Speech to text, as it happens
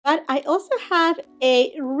But I also have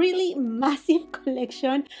a really massive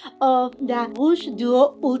collection of the Rouge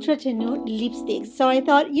Duo Ultra Tenue lipsticks. So I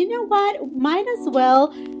thought, you know what, might as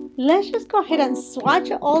well, let's just go ahead and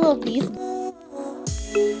swatch all of these.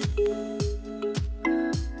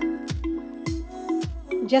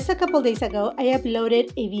 Just a couple days ago, I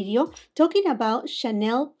uploaded a video talking about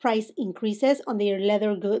Chanel price increases on their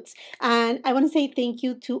leather goods. And I want to say thank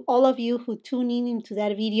you to all of you who tuned in into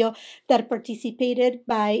that video, that participated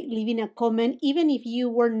by leaving a comment, even if you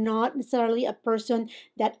were not necessarily a person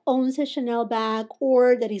that owns a Chanel bag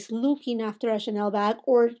or that is looking after a Chanel bag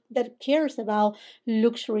or that cares about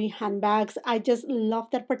luxury handbags. I just love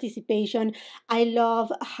that participation. I love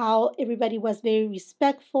how everybody was very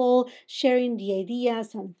respectful, sharing the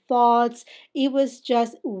ideas and thoughts. It was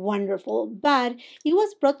just wonderful. But it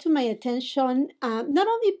was brought to my attention not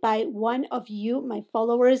only by one of you, my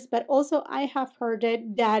followers, but also I have heard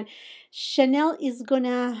it that Chanel is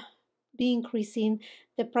gonna be increasing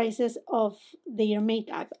the prices of their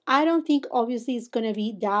makeup. I don't think obviously it's gonna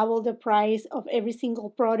be double the price of every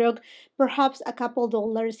single product, perhaps a couple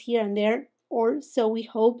dollars here and there, or so we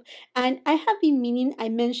hope. And I have been meaning, I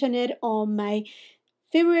mentioned it on my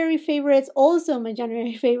February favorites, also my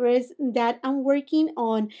January favorites, that I'm working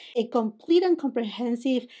on a complete and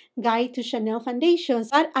comprehensive guide to Chanel foundations.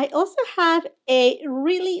 But I also have a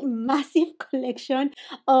really massive collection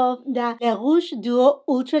of the Rouge Duo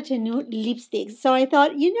Ultra Tenue lipsticks. So I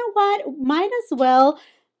thought, you know what, might as well,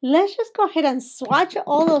 let's just go ahead and swatch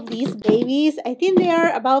all of these babies. I think there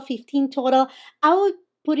are about 15 total. I will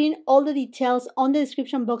put in all the details on the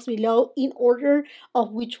description box below in order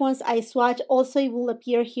of which ones I swatch. Also, it will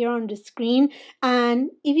appear here on the screen.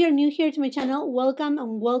 And if you're new here to my channel, welcome,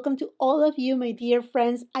 and welcome to all of you, my dear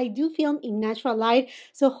friends. I do film in natural light,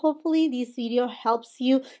 so hopefully this video helps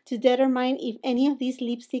you to determine if any of these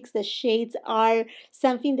lipsticks, the shades, are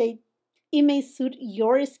something that it may suit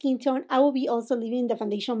your skin tone. I will be also leaving the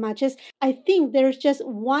foundation matches. I think there's just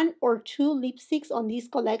 1 or 2 lipsticks on this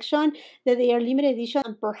collection that they are limited edition,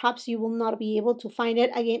 and perhaps you will not be able to find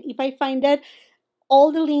it. Again, if I find it,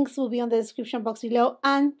 all the links will be on the description box below.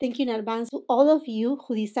 And thank you in advance to all of you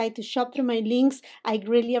who decide to shop through my links. I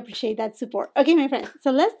greatly appreciate that support. Okay, my friends,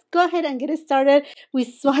 so let's go ahead and get started with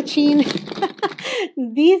swatching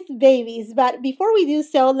these babies. But before we do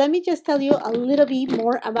so, let me just tell you a little bit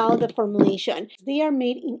more about the formulation. They are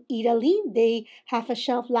made in Italy. They have a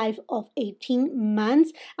shelf life of 18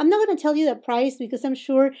 months. I'm not going to tell you the price because I'm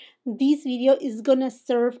sure this video is going to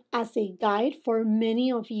serve as a guide for many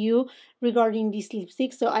of you regarding this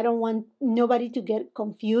lipstick, so I don't want nobody to get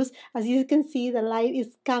confused. As you can see, the light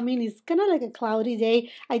is coming. It's kind of like a cloudy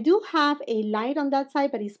day. I do have a light on that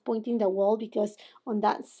side, but it's pointing the wall because on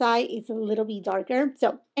that side it's a little bit darker.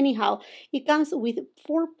 So anyhow, it comes with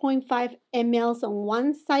 4.5 ml on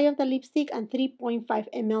one side of the lipstick and 3.5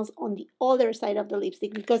 ml on the other side of the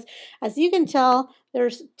lipstick, because as you can tell,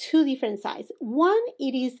 there's 2 different sides. One,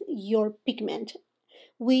 it is your pigment,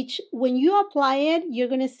 which when you apply it, you're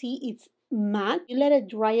going to see it's matte. You let it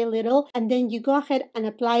dry a little, and then you go ahead and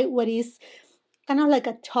apply what is kind of like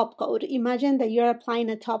a top coat. Imagine that you're applying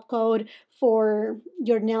a top coat for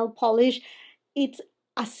your nail polish. It's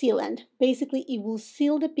a sealant. Basically, it will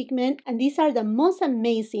seal the pigment, and these are the most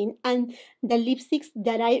amazing and the lipsticks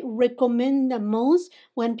that I recommend the most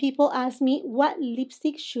when people ask me what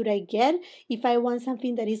lipstick should I get if I want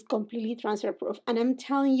something that is completely transfer proof. And I'm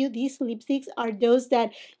telling you, these lipsticks are those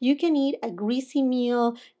that you can eat a greasy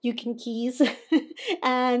meal, you can kiss,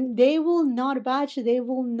 and they will not budge, they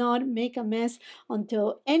will not make a mess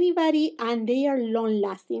onto anybody, and they are long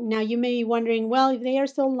lasting. Now you may be wondering, well, if they are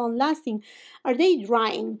so long lasting, are they drying?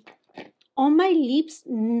 On my lips,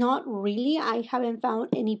 not really. I haven't found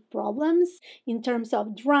any problems in terms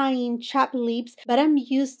of drying, chapped lips, but I'm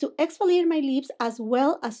used to exfoliate my lips as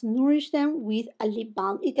well as nourish them with a lip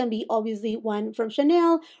balm. It can be obviously one from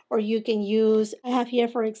Chanel, or you can use, I have here,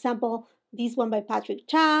 for example, this one by Patrick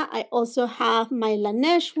Ta. I also have my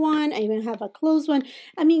Laneige one. I even have a closed one.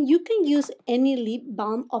 I mean, you can use any lip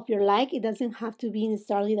balm of your like. It doesn't have to be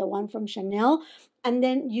necessarily the one from Chanel. And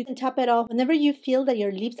then you can tap it off whenever you feel that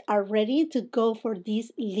your lips are ready to go for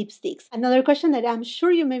these lipsticks. Another question that I'm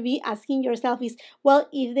sure you may be asking yourself is, well,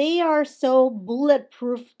 if they are so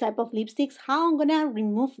bulletproof type of lipsticks, how am I gonna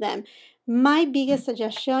remove them? My biggest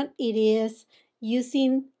suggestion, it is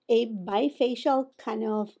using a bifacial kind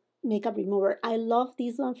of makeup remover. I love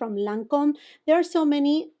this one from Lancome. There are so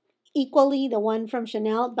many, equally the one from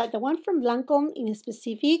Chanel, but the one from Lancome in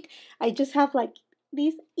specific, I just have like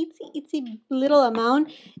this itsy little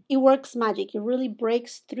amount, it works magic. It really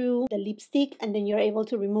breaks through the lipstick, and then you're able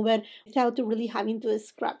to remove it without really having to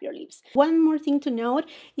scrub your lips. One more thing to note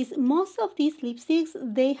is most of these lipsticks,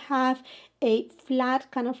 they have a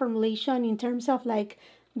flat kind of formulation in terms of like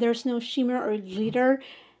there's no shimmer or glitter,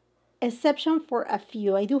 exception for a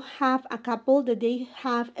few. I do have a couple that they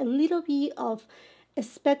have a little bit of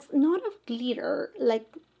specks, not of glitter, like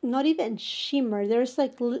not even shimmer. There's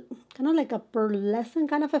like kind of like a pearlescent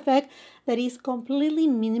kind of effect that is completely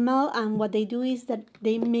minimal, and what they do is that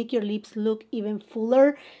they make your lips look even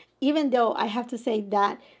fuller, even though I have to say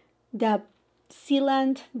that the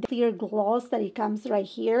sealant, the clear gloss that it comes right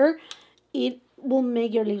here, it will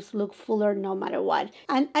make your lips look fuller no matter what.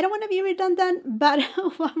 And I don't want to be redundant, but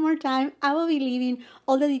one more time, I will be leaving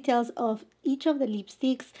all the details of each of the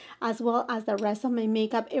lipsticks as well as the rest of my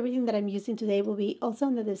makeup. Everything that I'm using today will be also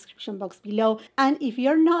in the description box below. And if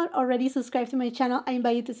you're not already subscribed to my channel, I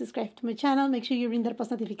invite you to subscribe to my channel. Make sure you ring that post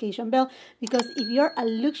notification bell, because if you're a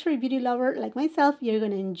luxury beauty lover like myself, you're going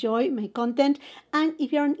to enjoy my content. And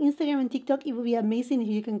if you're on Instagram and TikTok, it would be amazing if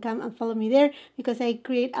you can come and follow me there, because I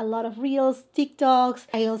create a lot of reels, TikToks.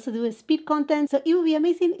 I also do speed content, so it would be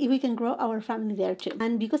amazing if we can grow our family there too.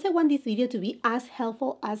 And because I want this video to be as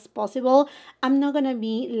helpful as possible, I'm not gonna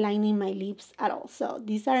be lining my lips at all. So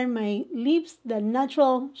these are my lips, the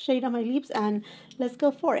natural shade of my lips, and let's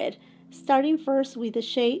go for it. Starting first with the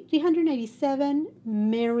shade 397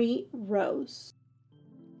 Mary Rose.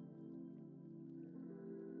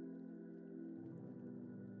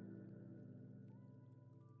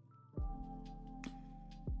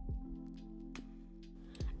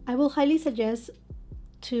 I will highly suggest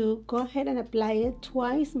to go ahead and apply it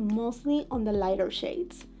twice, mostly on the lighter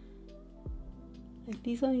shades. Like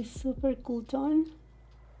this one is super cool tone.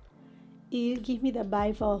 It gives me the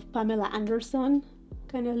vibe of Pamela Anderson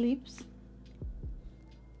kind of lips.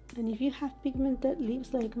 And if you have pigmented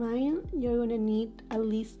lips like mine, you're gonna need at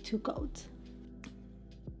least 2 coats.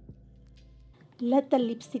 Let the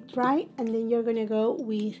lipstick dry, and then you're gonna go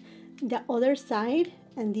with the other side,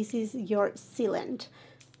 and this is your sealant.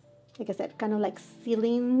 Like I said, kind of like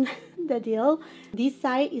sealing the deal. This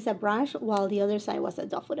side is a brush, while the other side was a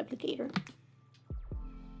doe foot applicator.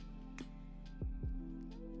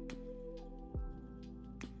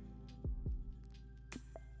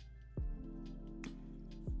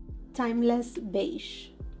 Timeless Beige.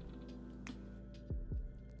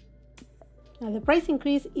 Now the price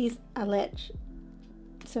increase is allege,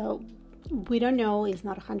 so we don't know, it's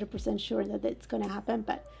not 100% sure that it's gonna happen,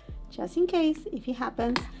 but just in case, if it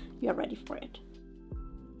happens, you're ready for it.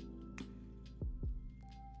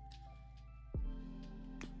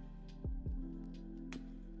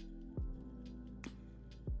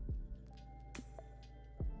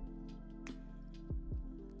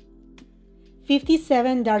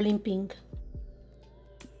 '57 Darling Pink.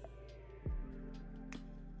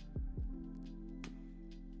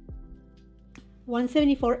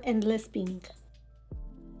 '174 Endless Pink.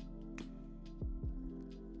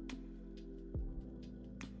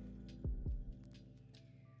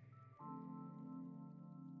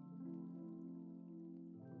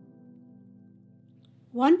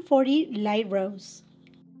 '140 Light Rose.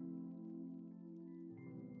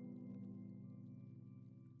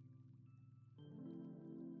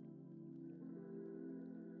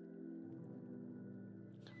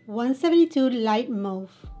 '172 Light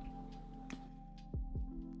Mauve.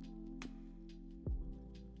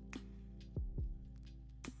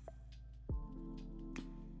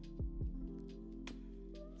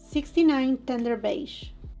 '69 Tender Beige.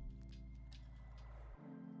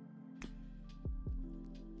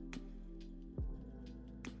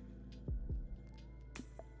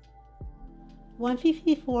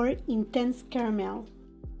 '154 Intense Caramel.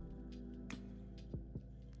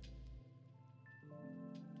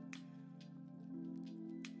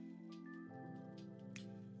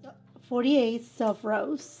 '48 Soft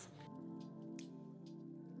Rose.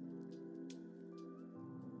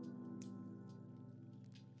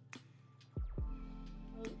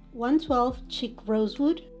 '112 Chic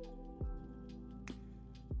Rosewood.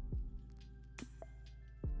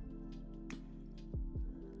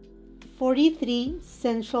 '43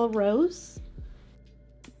 Sensual Rose.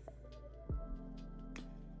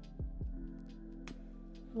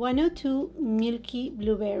 '102 Milky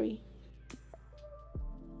Blueberry.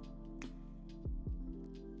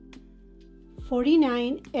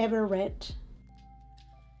 '49 Ever Red.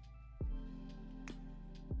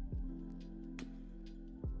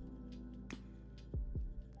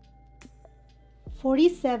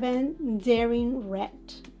 '47 Daring Red.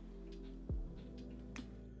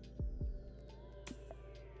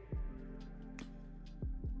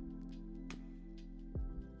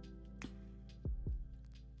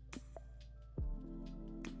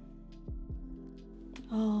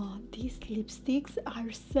 lipsticks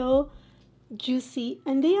are so juicy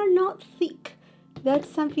and they are not thick. That's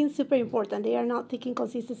something super important. They are not thick in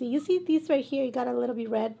consistency. You see this right here, it got a little bit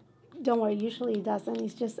red. Don't worry, usually it doesn't.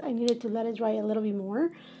 It's just I needed to let it dry a little bit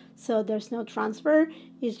more. So there's no transfer.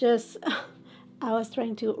 It's just I was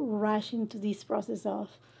trying to rush into this process of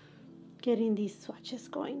getting these swatches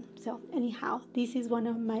going. So anyhow, this is one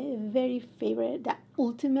of my very favorite, the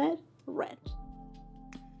ultimate red.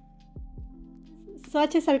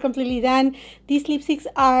 Swatches are completely done. These lipsticks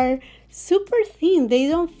are super thin. They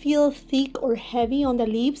don't feel thick or heavy on the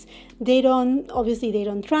lips. Obviously they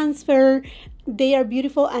don't transfer. They are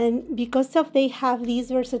beautiful, and because of they have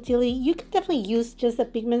this versatility, you can definitely use just the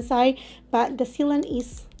pigment side, but the sealant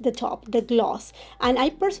is the top, the gloss. And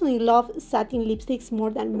I personally love satin lipsticks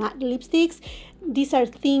more than matte lipsticks. These are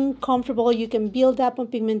thin, comfortable, you can build up on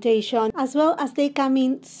pigmentation, as well as they come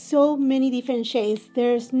in so many different shades.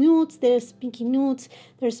 There's nudes, there's pinky nudes,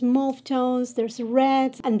 there's mauve tones, there's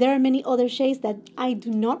reds, and there are many other shades that I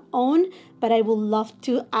do not own, but I would love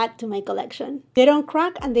to add to my collection. They don't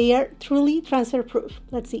crack and they are truly transfer proof.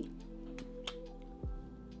 Let's see.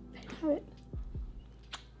 I have it.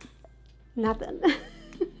 Nothing.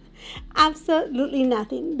 Absolutely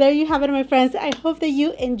nothing. There you have it, my friends. I hope that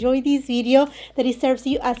you enjoyed this video, that it serves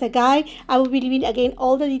you as a guide. I will be leaving again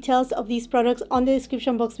all the details of these products on the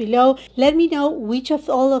description box below. Let me know which of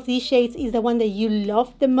all of these shades is the one that you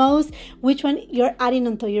love the most, which one you're adding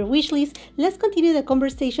onto your wish list. Let's continue the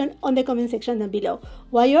conversation on the comment section down below.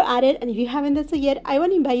 While you're at it, and if you haven't done so yet, I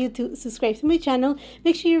want to invite you to subscribe to my channel.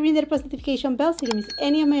 Make sure you ring the post notification bell so you don't miss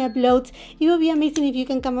any of my uploads. It will be amazing if you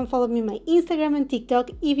can come and follow me on my Instagram and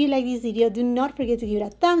TikTok. If you like this video, do not forget to give it a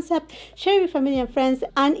thumbs up, share it with family and friends,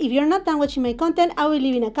 and if you're not done watching my content, I will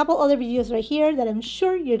leave in a couple other videos right here that I'm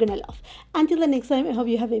sure you're gonna love. Until the next time, I hope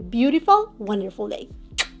you have a beautiful, wonderful day.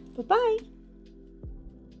 Bye-bye.